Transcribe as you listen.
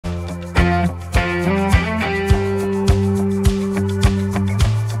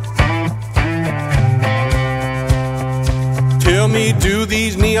do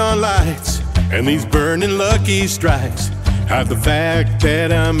these neon lights and these burning lucky strikes hide the fact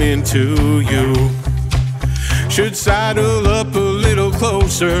that I'm into you? Should sidle up a little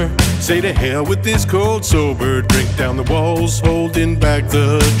closer, say to hell with this cold sober, drink down the walls holding back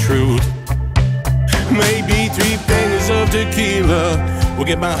the truth. Maybe 3 fingers of tequila will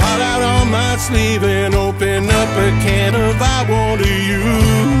get my heart out on my sleeve and open up a can of I want you.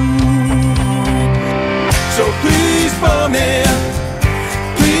 So please pour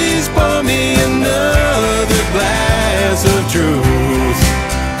me another glass of truth.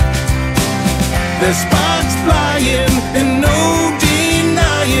 There's sparks flying and no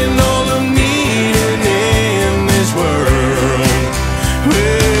denying all I'm needing in this world.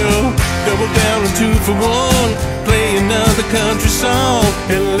 Well, double down on 2 for 1, play another country song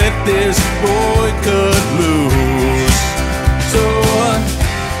and let this boy cut loose. So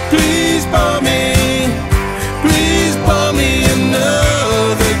please pour me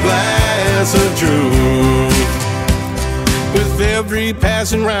another glass of truth. With every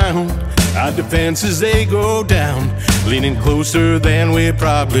passing round, our defenses they go down, leaning closer than we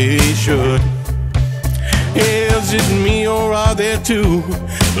probably should. Is it me or are there 2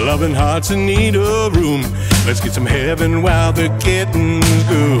 loving hearts in need of room? Let's get some heaven while the getting's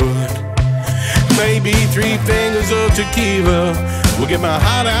good. Maybe 3 fingers of tequila will get my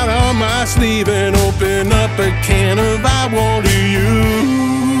heart out on my sleeve and open up a can of I want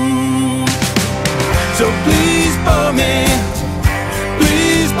you. So please pour me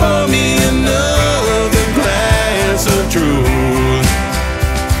another glass of truth.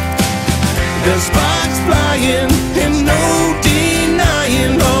 There's sparks flying and no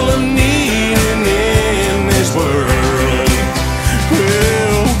denying all I'm needing in this world.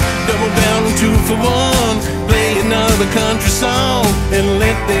 Well, double down on 2 for 1, play another country song and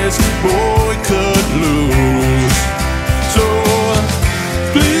let this boy cut loose. So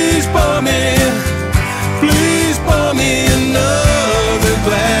please pour me another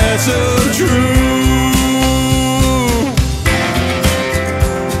glass of truth.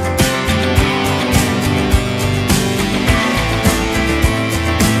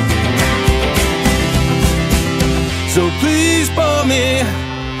 So please pour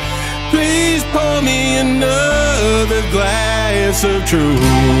me another glass of truth.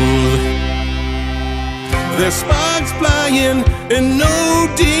 There's sparks flying and no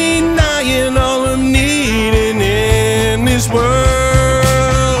denying all I'm needing in this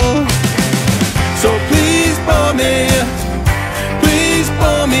world. So please pour me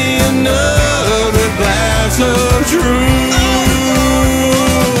another glass of truth.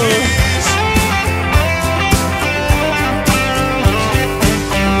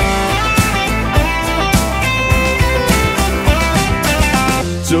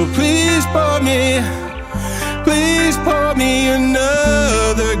 So please pour me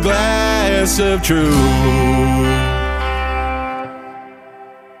another glass of truth.